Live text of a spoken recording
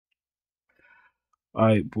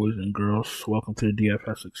Alright, boys and girls, welcome to the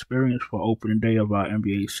DFS experience for opening day of our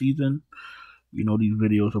NBA season. You know, these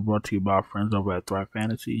videos are brought to you by our friends over at Thrive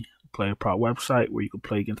Fantasy, a player prop website where you can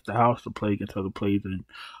play against the house or play against other players in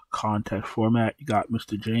contest format. You got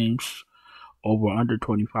Mr. James, over under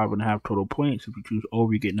 25.5 total points. If you choose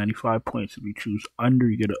over, you get 95 points. If you choose under,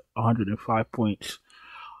 you get 105 points.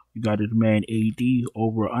 You got his man AD,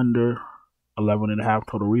 over under 11.5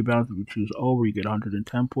 total rebounds. If you choose over, you get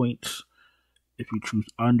 110 points. If you choose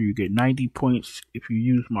under, you get 90 points. If you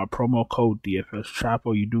use my promo code DFS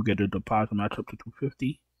Chapel, you do get a deposit match up to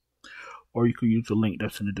 250. Or you can use the link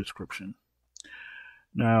that's in the description.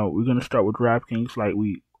 Now, we're going to start with DraftKings like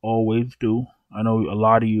we always do. I know a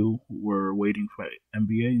lot of you were waiting for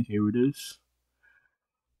NBA, and here it is.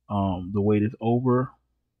 The wait is over.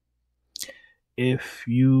 If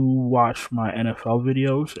you watch my NFL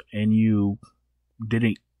videos and you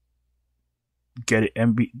didn't get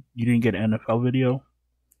an NFL video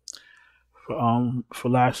for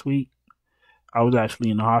last week, I was actually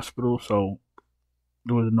in the hospital, so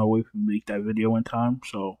there was no way for me to make that video in time.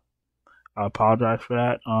 So I apologize for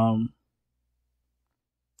that.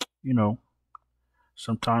 You know,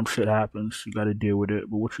 sometimes shit happens. You got to deal with it.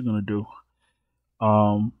 But what you gonna do?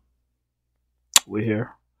 We're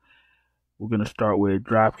here. We're gonna start with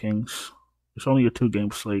DraftKings. It's only a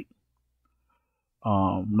 2-game slate.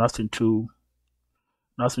 Nothing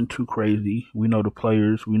too crazy. We know the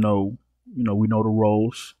players. We know the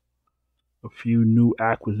roles. A few new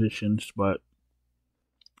acquisitions, but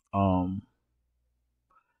the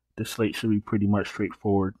slate should be pretty much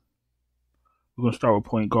straightforward. We're gonna start with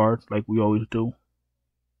point guard, like we always do.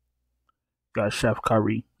 Got Chef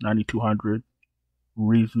Curry, 9,200,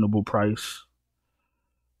 reasonable price.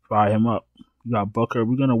 Fire him up. You got Booker.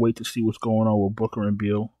 We're gonna wait to see what's going on with Booker and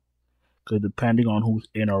Beal, because depending on who's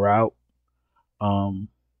in or out,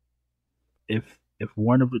 if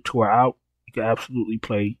one of the two are out, you can absolutely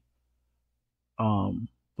play the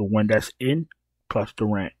one that's in plus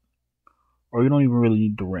Durant, or you don't even really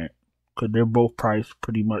need Durant because they're both priced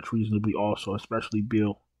pretty much reasonably, also, especially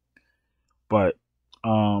Beal. But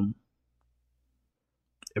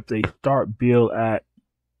if they start Beal at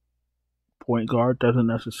point guard, doesn't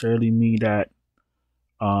necessarily mean that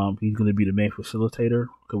he's going to be the main facilitator,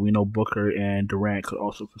 because we know Booker and Durant could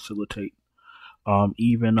also facilitate.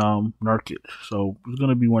 Even Nurkic. So it's going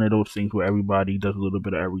to be one of those things where everybody does a little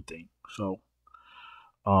bit of everything. So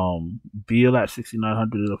Beal at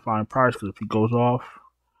 6,900 is a fine price, because if he goes off,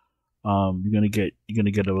 you're gonna get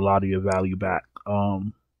a lot of your value back.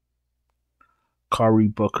 Curry,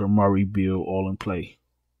 Booker, Murray, Beal, all in play.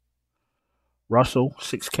 Russell,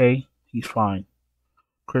 6K, he's fine.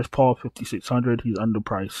 Chris Paul, 5,600, he's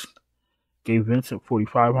underpriced. Gabe Vincent,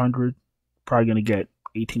 4,500, probably gonna get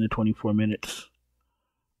 18 to 24 minutes.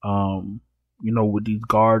 With these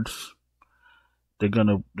guards, they're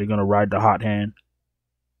gonna ride the hot hand.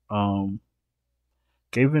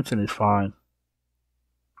 Gabe Vincent is fine.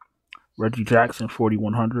 Reggie Jackson,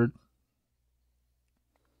 4,100.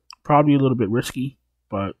 Probably a little bit risky,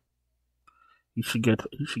 but he should get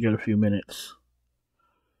a few minutes.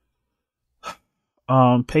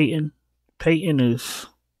 Peyton is,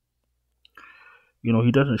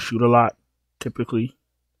 he doesn't shoot a lot typically.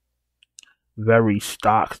 Very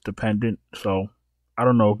stocks dependent. So I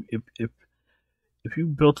don't know if you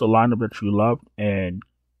built a lineup that you love and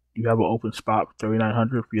you have an open spot for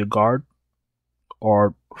 3,900 for your guard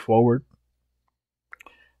or forward,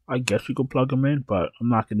 I guess you could plug him in, but I'm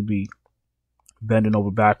not going to be bending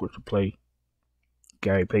over backwards to play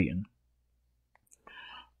Gary Payton.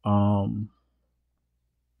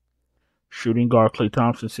 Shooting guard Klay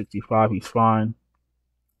Thompson, 65, he's fine.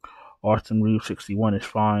 Austin Reeves, 61, is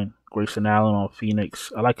fine. Grayson Allen on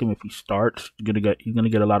Phoenix, I like him if he starts. He's gonna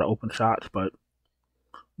get a lot of open shots, but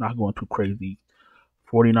not going too crazy.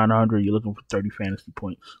 4,900, you're looking for 30 fantasy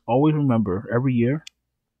points. Always remember, every year,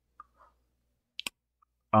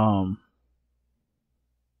 the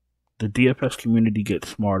DFS community gets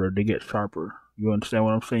smarter. They get sharper. You understand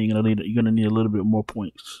what I'm saying? You're gonna need a little bit more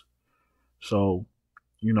points. So,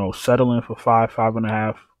 settle in for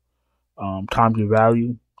 5.5 times your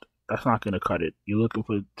value. That's not gonna cut it. You're looking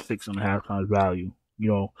for 6.5 times value.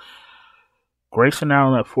 Grayson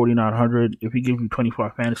Allen at 4,900. If he gives you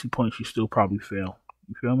 25 fantasy points, you still probably fail.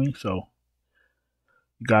 You feel me? So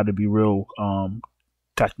you got to be real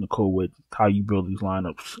technical with how you build these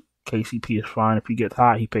lineups. KCP is fine. If he gets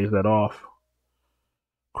hot, he pays that off.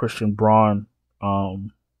 Christian Braun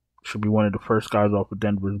should be one of the first guys off of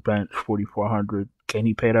Denver's bench, 4,400. Can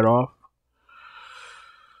he pay that off?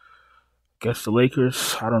 Guess the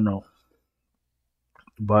Lakers, I don't know.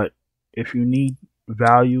 But if you need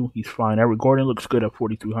value, he's fine. Eric Gordon looks good at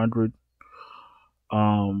 4,300.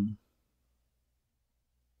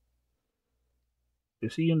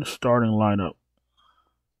 Is he in the starting lineup?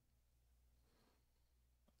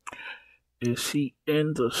 Is he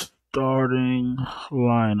in the starting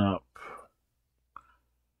lineup?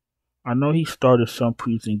 I know he started some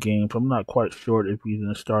preseason games. I'm not quite sure if he's in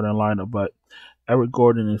the starting lineup, but Eric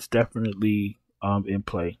Gordon is definitely in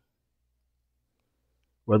play,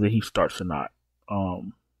 whether he starts or not.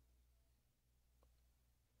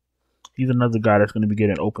 He's another guy that's going to be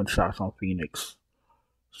getting open shots on Phoenix,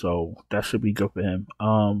 so that should be good for him.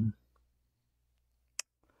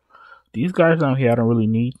 These guys down here I don't really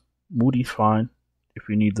need. Moody's fine if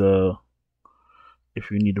you need the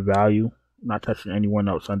value. Not touching anyone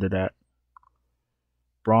else under that.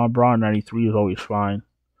 Braun 93 is always fine.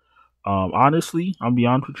 Honestly, I'll be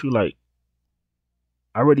honest with you, like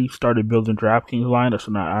I already started building DraftKings lineups,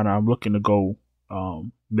 and I'm looking to go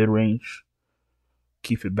mid range,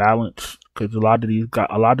 keep it balanced, because a lot of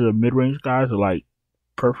the mid range guys are like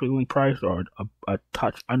perfectly priced or a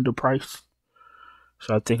touch underpriced.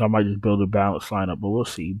 So I think I might just build a balanced lineup, but we'll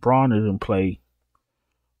see. Braun is in play.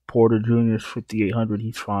 Porter Jr. is 5,800.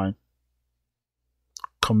 He's fine.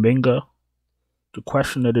 Kuminga. The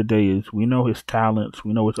question of the day is: we know his talents,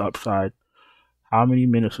 we know his upside. How many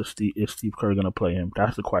minutes is Steve Kerr going to play him?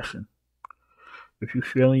 That's the question. If you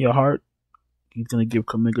feel in your heart he's going to give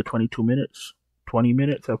Kuminga 22 minutes, 20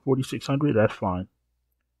 minutes at 4,600, that's fine.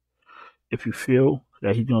 If you feel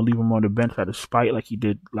that he's going to leave him on the bench out of spite like he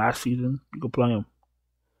did last season, you can play him.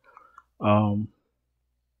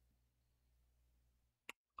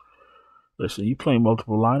 Listen, you play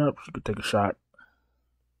multiple lineups, you could take a shot.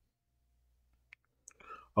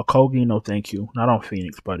 Okogie, no thank you. Not on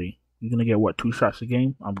Phoenix, buddy. You're going to get, what, 2 shots a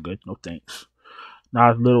game? I'm good. No thanks.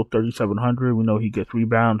 Nas Little, 3,700. We know he gets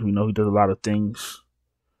rebounds. We know he does a lot of things.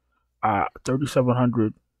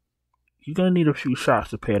 3,700. You're going to need a few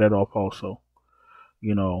shots to pay that off also.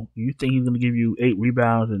 You know, you think he's going to give you 8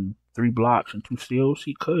 rebounds and 3 blocks and 2 steals?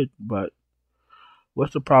 He could, but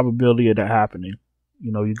what's the probability of that happening?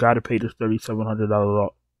 You know, you got to pay this $3,700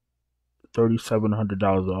 off.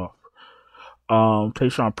 $3,700 off.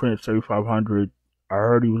 Tayshaun Prince, 3,500. I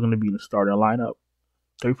heard he was going to be in the starting lineup.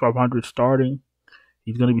 3,500 starting.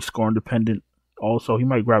 He's going to be scoring dependent. Also, he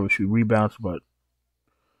might grab a few rebounds, but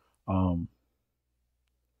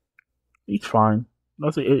he's fine.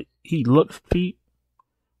 He looks cheap,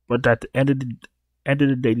 but at the end of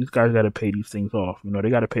the day, these guys got to pay these things off. You know, they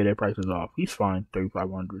got to pay their prices off. He's fine.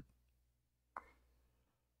 3,500.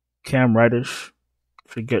 Cam Reddish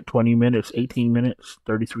should get 20 minutes, 18 minutes,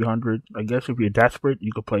 3,300. I guess if you're desperate,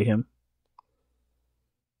 you could play him.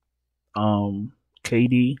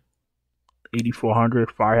 KD,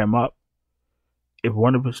 8,400. Fire him up. If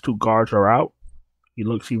one of his 2 guards are out, he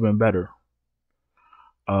looks even better.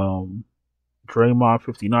 Draymond,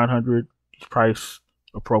 5,900. He's priced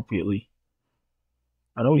appropriately.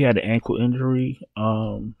 I know he had an ankle injury.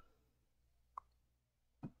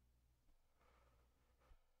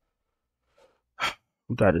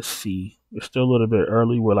 We got to see. It's still a little bit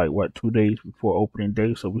early. We're like, 2 days before opening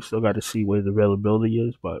day, so we still got to see where his availability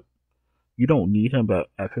is. But you don't need him. But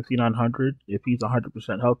at 5,900, if he's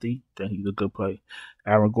 100% healthy, then he's a good play.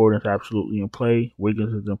 Aaron Gordon's absolutely in play.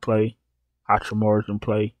 Wiggins is in play. Hachimura is in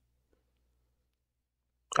play.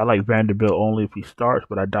 I like Vanderbilt only if he starts,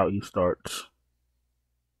 but I doubt he starts.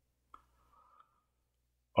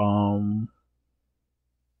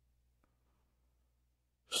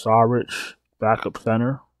 Saric, backup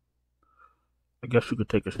center. I guess you could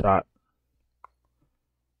take a shot.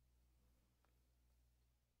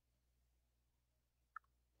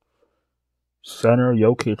 Center,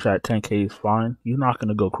 Jokic at 10K is fine. He's not going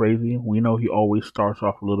to go crazy. We know he always starts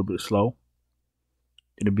off a little bit slow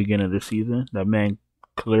in the beginning of the season. That man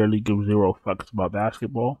clearly gives 0 fucks about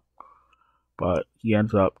basketball, but he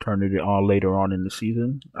ends up turning it on later on in the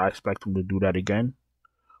season. I expect him to do that again.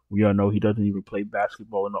 We all know he doesn't even play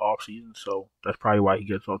basketball in the off season, so that's probably why he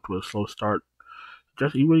gets off to a slow start.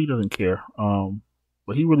 He really doesn't care.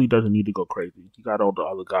 But he really doesn't need to go crazy. He got all the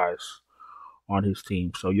other guys on his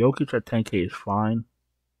team. So Jokic at 10K is fine,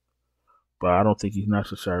 but I don't think he's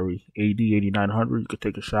necessary. AD 8,900, you could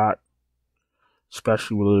take a shot,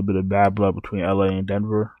 especially with a little bit of bad blood between LA and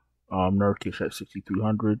Denver. Nurkic at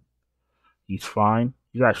 6,300, he's fine.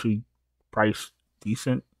 He's actually priced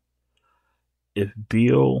decent. If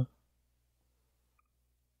Beal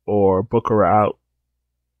or Booker are out,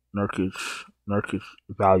 Nurkic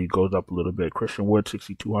value goes up a little bit. Christian Wood,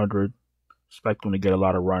 6,200. Expect him to get a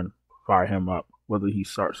lot of run. Fire him up, whether he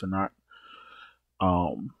starts or not.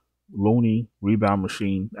 Looney, rebound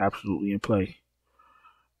machine, absolutely in play.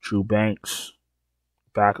 Drew Banks,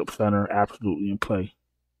 backup center, absolutely in play.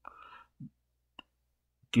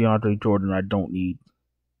 DeAndre Jordan, I don't need.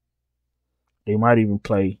 They might even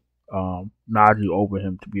play Najee over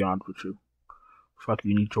him, to be honest with you. Fuck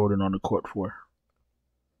you need Jordan on the court for.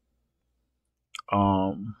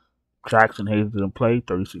 Jackson Hayes didn't play,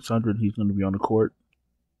 3,600. He's going to be on the court.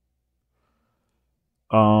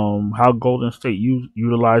 How Golden State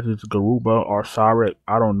utilizes Garuba or Saric,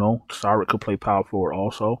 I don't know. Saric could play power forward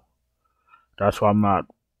also. That's why I'm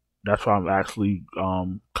actually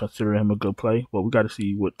considering him a good play. But we got to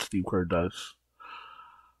see what Steve Kerr does.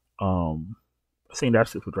 I think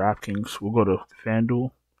that's it for DraftKings. We'll go to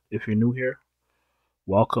FanDuel. If you're new here,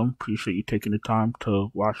 welcome. Appreciate you taking the time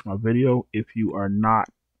to watch my video. If you are not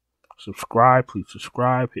subscribed, please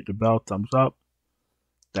subscribe. Hit the bell, thumbs up.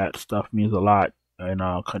 That stuff means a lot. And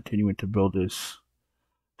continuing to build this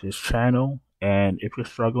channel. And if you're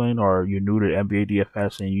struggling or you're new to NBA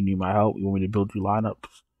DFS and you need my help, you want me to build you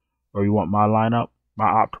lineups, or you want my lineup, my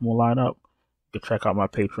optimal lineup, you can check out my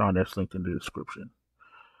Patreon. That's linked in the description.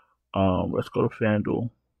 Let's go to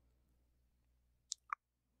FanDuel.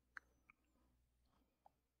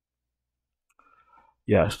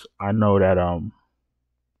 Yes, I know that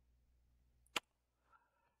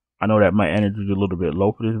my energy is a little bit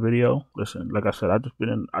low for this video. Listen, like I said, I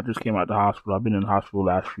just came out the hospital. I've been in the hospital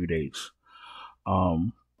the last few days.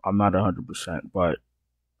 I'm not 100%, but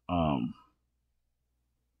I'll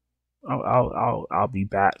be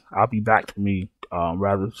back. I'll be back to me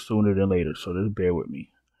rather sooner than later. So just bear with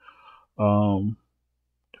me. FanDuel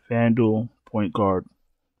point guard.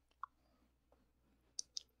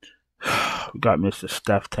 We got Mr.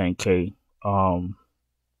 Steph 10K.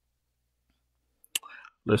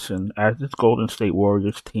 Listen, as this Golden State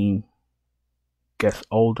Warriors team gets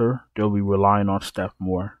older, they'll be relying on Steph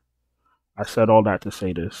more. I said all that to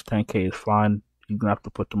say this. 10K is fine. He's going to have to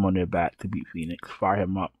put them on their back to beat Phoenix. Fire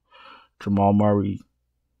him up. Jamal Murray,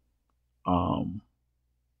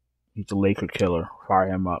 he's a Laker killer. Fire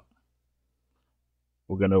him up.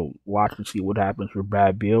 We're going to watch and see what happens with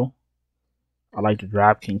Brad Beal. I like the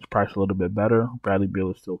DraftKings price a little bit better. Bradley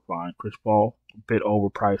Beal is still fine. Chris Paul, a bit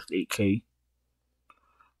overpriced, 8K.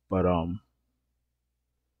 But,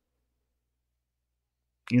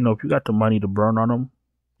 if you got the money to burn on him,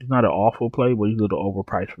 he's not an awful play, but he's a little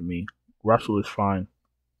overpriced for me. Russell is fine.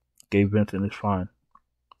 Gabe Vincent is fine.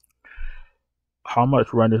 How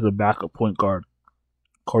much run is a backup point guard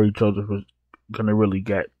Corey Joseph is gonna really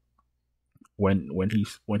get when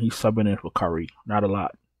he's subbing in for Curry? Not a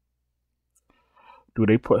lot. Do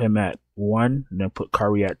they put him at 1 and then put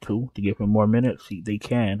Curry at 2 to give him more minutes? See, they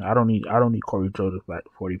can. I don't need Corey Joseph at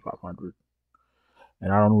 4,500,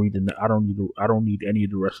 and I don't need any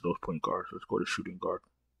of the rest of those point guards. Let's go to shooting guard.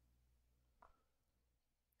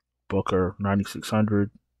 Booker 9,600,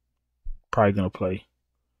 probably gonna play.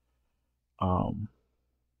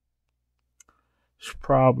 He's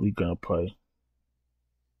probably gonna play.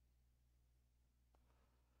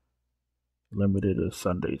 Limited to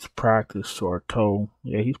Sunday's practice, sore toe.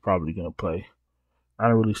 Yeah, he's probably gonna play. I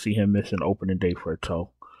don't really see him missing opening day for a toe.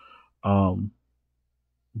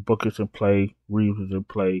 Booker's in play, Reeves is in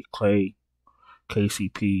play, Clay,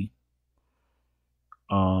 KCP.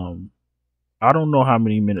 I don't know how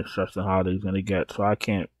many minutes Justin Holiday's gonna get, so I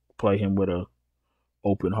can't play him with a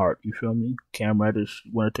open heart. You feel me? Cam Reddish,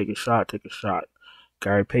 you want to take a shot? Take a shot.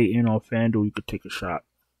 Gary Payton on FanDuel, you could take a shot.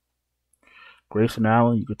 Grayson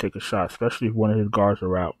Allen, you could take a shot, especially if one of his guards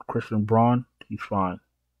are out. Christian Braun, he's fine.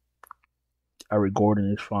 Eric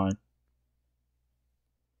Gordon is fine.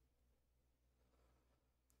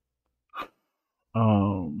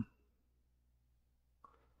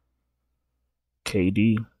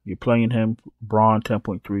 KD, you're playing him. Braun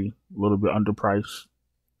 10.3, a little bit underpriced.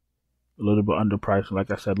 And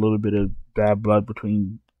like I said, a little bit of bad blood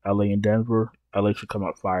between LA and Denver. LA should come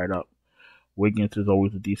out fired up. Wiggins is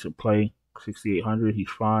always a decent play. 6,800, he's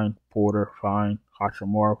fine. Porter, fine.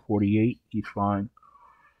 Hachimura, 48, he's fine.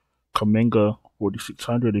 Kuminga,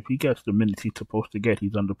 4,600. If he gets the minutes he's supposed to get,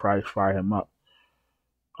 he's underpriced. Fire him up.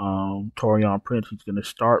 Taurean Prince, he's going to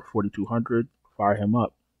start, 4,200. Fire him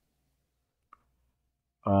up.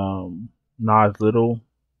 Nas Little,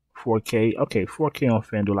 4K. Okay, 4K on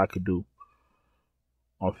FanDuel I could do.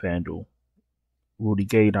 On FanDuel. Rudy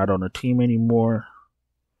Gay not on the team anymore.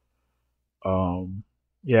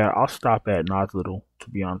 Yeah, I'll stop at Nas Little, to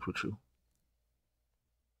be honest with you.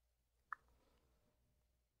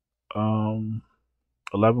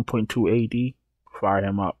 11.2 AD, fire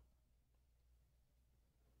him up.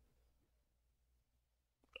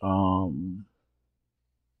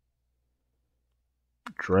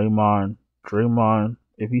 Draymond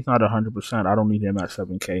If he's not 100%, I don't need him at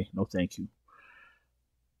 7K. No, thank you.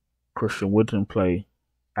 Christian Wood's in play.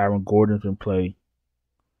 Aaron Gordon's in play.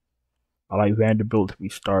 I like Vanderbilt if he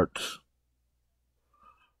starts.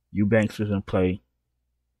 Eubanks is in play.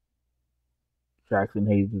 Jackson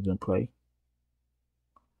Hayes is in play.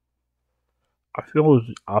 I feel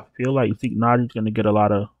like Zeke Nadi's going to get a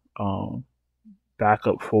lot of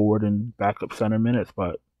backup forward and backup center minutes,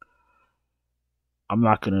 but I'm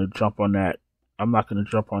not going to jump on that. I'm not going to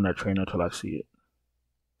jump on that train until I see it.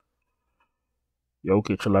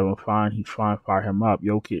 Jokic 11 fine. He's fine. Fire him up.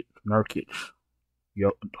 Jokic, Nurkic.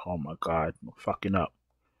 Oh my God, I'm fucking up.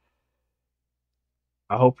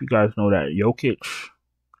 I hope you guys know that Jokic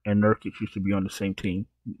and Nurkic used to be on the same team.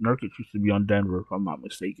 Nurkic used to be on Denver, if I'm not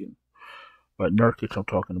mistaken. But Nurkic, I'm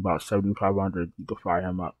talking about 7,500. You can fire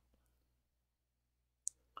him up.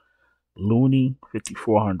 Looney,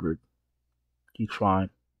 5,400. He's fine.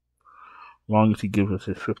 As long as he gives us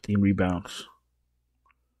his 15 rebounds.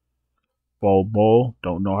 Ball,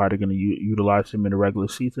 don't know how they're going to utilize him in the regular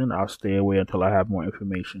season. I'll stay away until I have more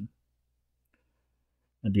information.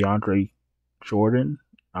 And DeAndre Jordan,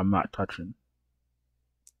 I'm not touching.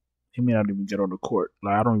 He may not even get on the court.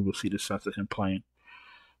 Like, I don't even see the sense of him playing.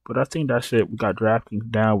 But I think that's it. We got DraftKings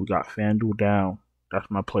down. We got FanDuel down. That's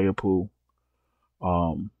my player pool.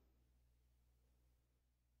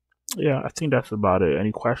 Yeah, I think that's about it.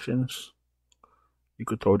 Any questions? You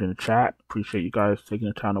could throw it in the chat. Appreciate you guys taking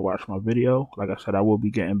the time to watch my video. Like I said, I will be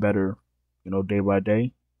getting better, day by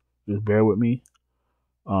day. Just bear with me.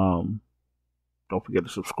 Don't forget to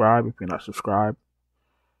subscribe if you're not subscribed.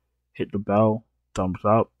 Hit the bell. Thumbs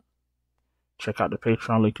up. Check out the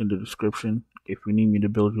Patreon link in the description if you need me to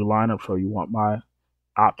build your lineups or you want my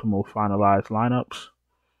optimal finalized lineups.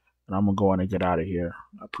 And I'm going to go on and get out of here.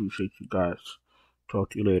 I appreciate you guys. Talk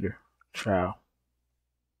to you later. Ciao.